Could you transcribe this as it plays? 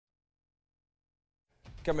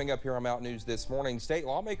Coming up here on Mountain News this morning, state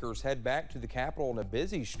lawmakers head back to the Capitol in a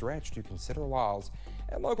busy stretch to consider laws.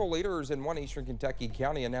 And local leaders in one eastern Kentucky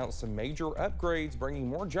county announced some major upgrades, bringing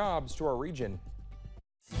more jobs to our region.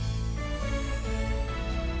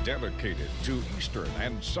 Dedicated to eastern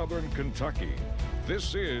and southern Kentucky,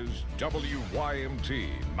 this is WYMT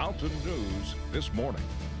Mountain News this morning.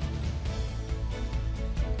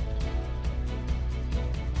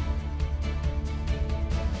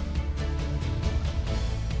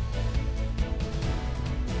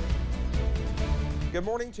 Good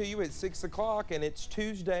morning to you at 6 o'clock, and it's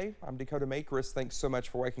Tuesday. I'm Dakota Makris. Thanks so much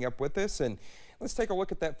for waking up with us. And let's take a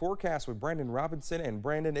look at that forecast with Brandon Robinson. And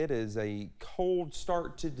Brandon, it is a cold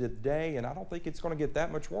start to the day, and I don't think it's going to get that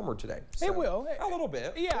much warmer today. So, it will. A little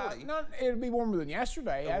bit. Yeah, it'll be warmer than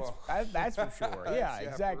yesterday. That's for sure. Yeah,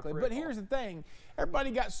 exactly. But here's the thing.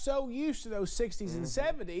 Everybody got so used to those 60s and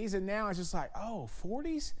 70s, and now it's just like, oh,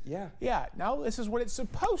 40s? Yeah. Yeah, no, this is what it's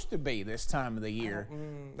supposed to be this time of the year.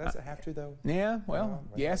 Does it have to, though? Yeah, well,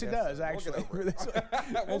 yes, it does, actually.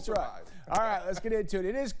 That's right. All right, let's get into it.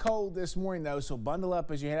 It is cold this morning, though, so bundle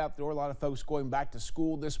up as you head out the door. A lot of folks going back to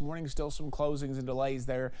school this morning. Still some closings and delays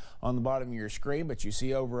there on the bottom of your screen, but you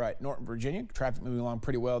see over at Norton, Virginia, traffic moving along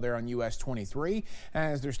pretty well there on US 23,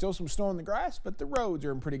 as there's still some snow on the grass, but the roads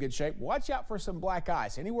are in pretty good shape. Watch out for some black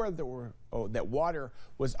ice. Anywhere that water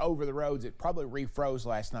was over the roads, it probably refroze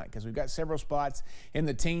last night, because we've got several spots in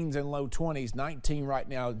the teens and low 20s. 19 right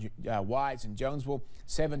now, Wise and Jonesville,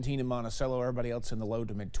 17 in Monticello. Everybody else in the low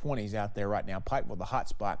to mid 20s out there right now. Pikeville, the hot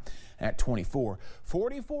spot at 24.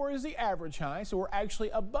 44 is the average high, so we're actually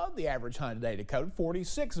above the average high today, Dakota.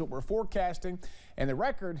 46 is what we're forecasting, and the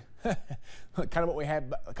record, kind of what we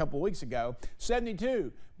had a couple of weeks ago,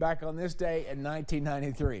 72 back on this day in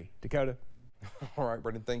 1993. Dakota. All right,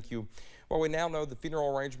 Brendan, thank you. Well, we now know the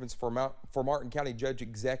funeral arrangements for Martin County Judge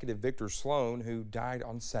Executive Victor Sloan, who died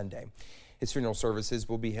on Sunday. His funeral services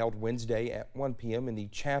will be held Wednesday at 1 p.m. in the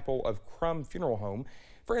Chapel of Crum Funeral Home.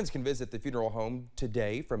 Friends can visit the funeral home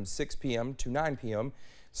today from 6 p.m. to 9 p.m.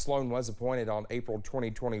 Sloan was appointed on April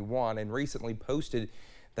 2021 and recently posted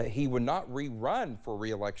that he would not rerun for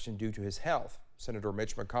re-election due to his health. Senator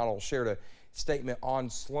Mitch McConnell shared a statement on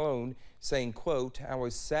Sloan saying, quote, "I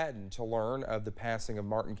was saddened to learn of the passing of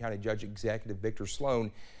Martin County Judge Executive Victor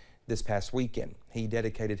Sloan this past weekend. He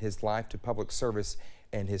dedicated his life to public service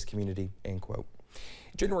and his community," end quote.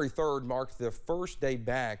 January 3rd marked the first day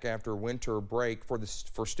back after winter break for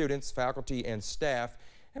students, faculty, and staff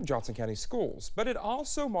in Johnson County schools. But it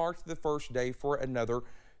also marked the first day for another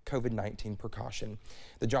COVID-19 precaution.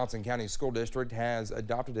 The Johnson County School District has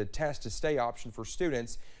adopted a test to stay option for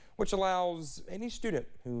students, which allows any student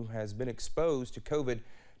who has been exposed to COVID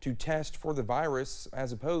to test for the virus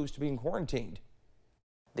as opposed to being quarantined.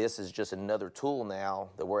 This is just another tool now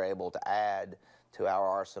that we're able to add to our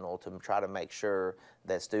arsenal to try to make sure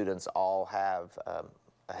that students all have a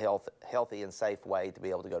healthy and safe way to be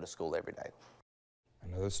able to go to school every day.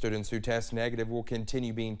 And those students who test negative will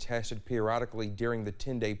continue being tested periodically during the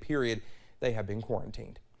 10-day period they have been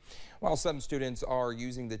quarantined. While some students are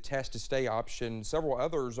using the test to stay option, several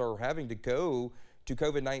others are having to go to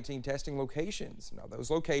COVID-19 testing locations. Now, those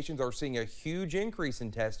locations are seeing a huge increase in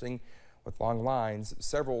testing with long lines.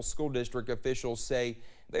 Several school district officials say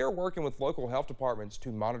they are working with local health departments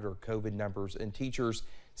to monitor COVID numbers in teachers,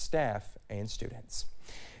 staff, and students.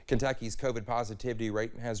 Kentucky's COVID positivity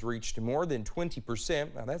rate has reached more than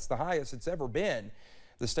 20%. Now, that's the highest it's ever been.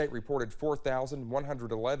 The state reported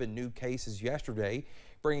 4,111 new cases yesterday,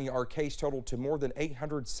 bringing our case total to more than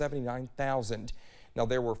 879,000. Now,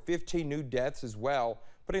 there were 15 new deaths as well,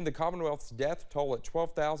 putting the Commonwealth's death toll at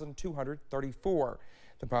 12,234.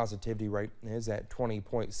 The positivity rate is at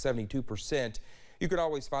 20.72%. You can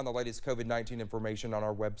always find the latest COVID-19 information on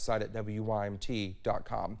our website at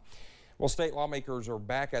WYMT.com. Well, state lawmakers are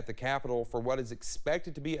back at the Capitol for what is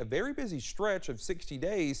expected to be a very busy stretch of 60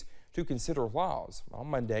 days to consider laws. On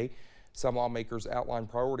Monday, some lawmakers outlined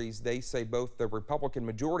priorities they say both the Republican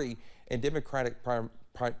majority and Democratic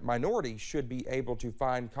minority should be able to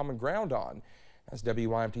find common ground on. As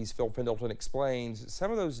WYMT's Phil Pendleton explains,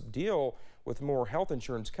 some of those deal with more health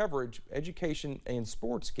insurance coverage, education, and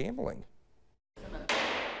sports gambling.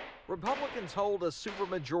 Republicans hold a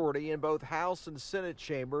supermajority in both House and Senate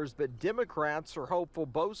chambers, but Democrats are hopeful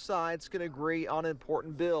both sides can agree on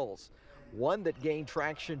important bills. One that gained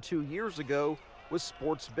traction 2 years ago was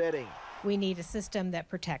sports betting. We need a system that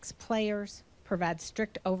protects players, provides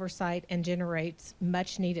strict oversight, and generates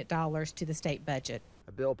much-needed dollars to the state budget.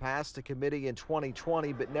 A bill passed a committee in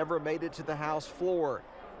 2020 but never made it to the House floor.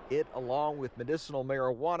 It, along with medicinal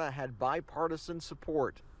marijuana, had bipartisan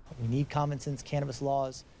support. We need common sense cannabis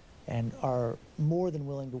laws, and are more than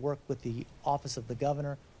willing to work with the Office of the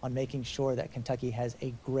Governor on making sure that Kentucky has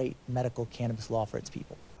a great medical cannabis law for its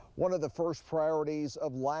people. One of the first priorities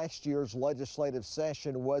of last year's legislative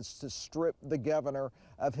session was to strip the governor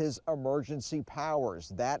of his emergency powers.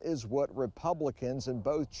 That is what Republicans in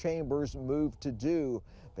both chambers moved to do.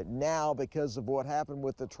 But now, because of what happened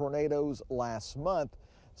with the tornadoes last month,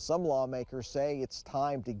 some lawmakers say it's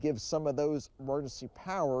time to give some of those emergency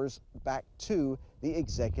powers back to the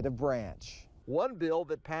executive branch. One bill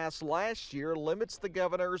that passed last year limits the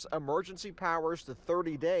governor's emergency powers to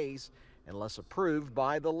 30 days unless approved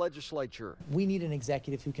by the legislature. We need an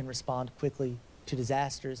executive who can respond quickly to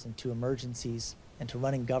disasters and to emergencies and to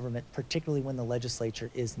running government, particularly when the legislature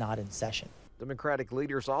is not in session. Democratic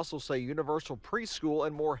leaders also say universal preschool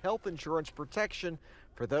and more health insurance protection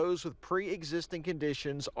for those with pre-existing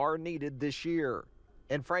conditions are needed this year.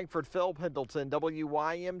 In Frankfort, Phil Pendleton,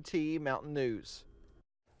 WYMT Mountain News.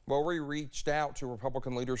 Well, we reached out to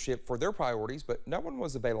Republican leadership for their priorities, but no one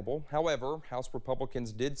was available. However, House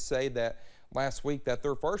Republicans did say that last week that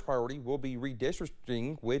their first priority will be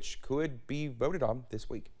redistricting, which could be voted on this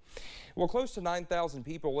week. Well, close to 9,000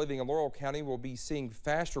 people living in Laurel County will be seeing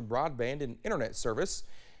faster broadband and internet service.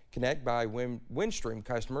 Connect by Windstream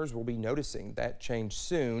customers will be noticing that change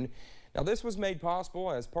soon. Now, this was made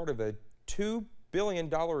possible as part of a $2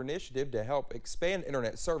 billion initiative to help expand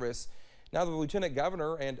internet service. Now, the Lieutenant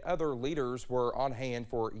Governor and other leaders were on hand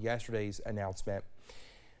for yesterday's announcement.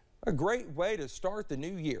 A great way to start the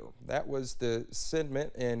new year. That was the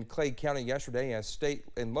sentiment in Clay County yesterday as state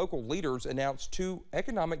and local leaders announced 2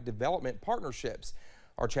 economic development partnerships.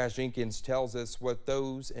 Our Chaz Jenkins tells us what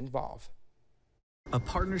those involve. A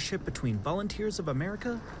partnership between Volunteers of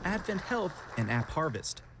America, Advent Health, and App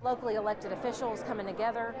Harvest. Locally elected officials coming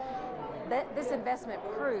together. This investment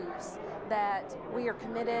proves that we are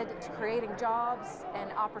committed to creating jobs and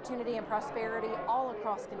opportunity and prosperity all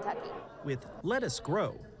across Kentucky. With Let Us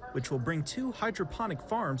Grow, which will bring 2 hydroponic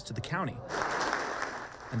farms to the county,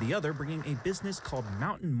 and the other bringing a business called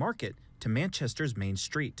Mountain Market to Manchester's Main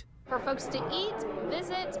Street. For folks to eat,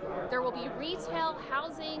 visit, there will be retail,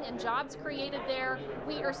 housing, and jobs created there.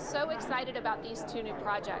 We are so excited about these 2 new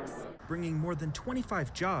projects. Bringing more than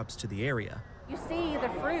 25 jobs to the area. You see the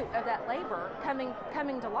fruit of that labor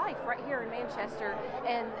coming to life right here in Manchester,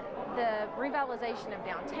 and the revitalization of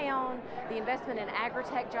downtown, the investment in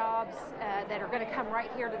agri-tech jobs that are going to come right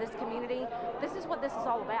here to this community. This is what this is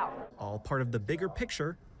all about. All part of the bigger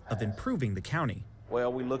picture of improving the county.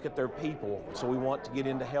 Well, we look at their people, so we want to get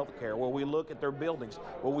into healthcare. Well, we look at their buildings.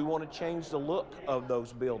 Well, we want to change the look of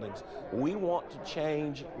those buildings. We want to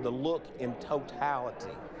change the look in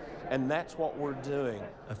totality, and that's what we're doing.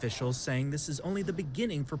 Officials saying this is only the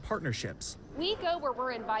beginning for partnerships. We go where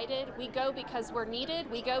we're invited. We go because we're needed.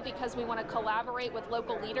 We go because we want to collaborate with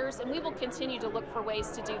local leaders, and we will continue to look for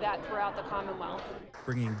ways to do that throughout the Commonwealth.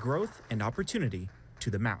 Bringing growth and opportunity to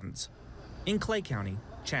the mountains. In Clay County,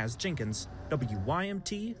 Chaz Jenkins,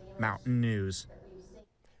 WYMT Mountain News.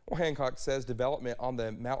 Well, Hancock says development on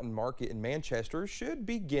the Mountain Market in Manchester should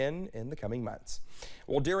begin in the coming months.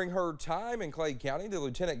 Well, during her time in Clay County, the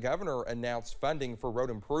Lieutenant Governor announced funding for road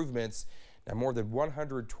improvements. Now, more than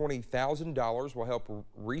 $120,000 will help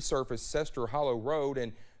resurface Sester Hollow Road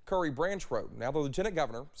and Curry Branch Road. Now, the Lieutenant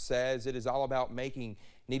Governor says it is all about making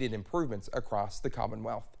needed improvements across the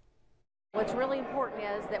Commonwealth. What's really important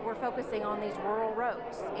is that we're focusing on these rural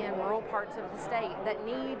roads in rural parts of the state that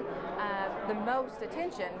need the most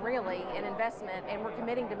attention, really, and investment, and we're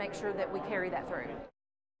committing to make sure that we carry that through.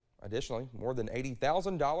 Additionally, more than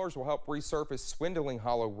 $80,000 will help resurface Swindling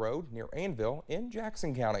Hollow Road near Annville in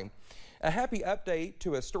Jackson County. A happy update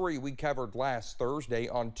to a story we covered last Thursday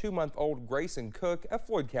on 2-month-old Grayson Cook of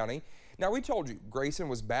Floyd County. Now, we told you Grayson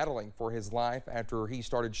was battling for his life after he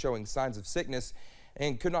started showing signs of sickness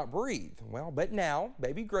and could not breathe. Well, but now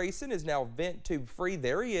baby Grayson is now vent tube free.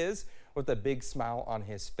 There he is with a big smile on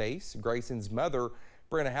his face. Grayson's mother,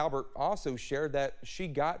 Brenna Halbert, also shared that she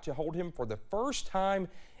got to hold him for the first time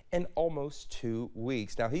in almost 2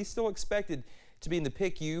 weeks. Now, he's still expected to be in the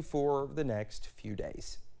PICU for the next few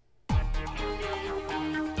days.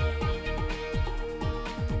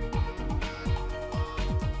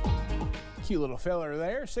 Cute little filler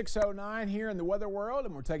there. 6:09 here in the weather world,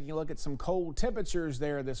 and we're taking a look at some cold temperatures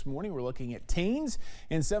there this morning. We're looking at teens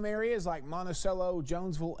in some areas like Monticello,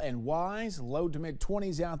 Jonesville, and Wise. Low to mid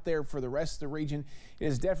 20s out there for the rest of the region. It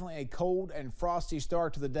is definitely a cold and frosty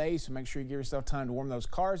start to the day, so make sure you give yourself time to warm those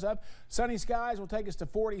cars up. Sunny skies will take us to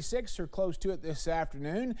 46 or close to it this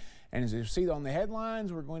afternoon, And as you see on the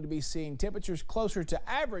headlines, we're going to be seeing temperatures closer to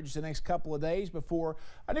average the next couple of days before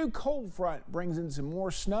a new cold front brings in some more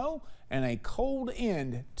snow and a cold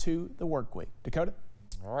end to the work week. Dakota?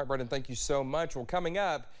 All right, Brendan, thank you so much. Well, coming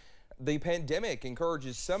up, the pandemic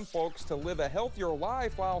encourages some folks to live a healthier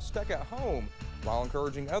life while stuck at home, while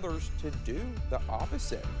encouraging others to do the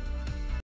opposite.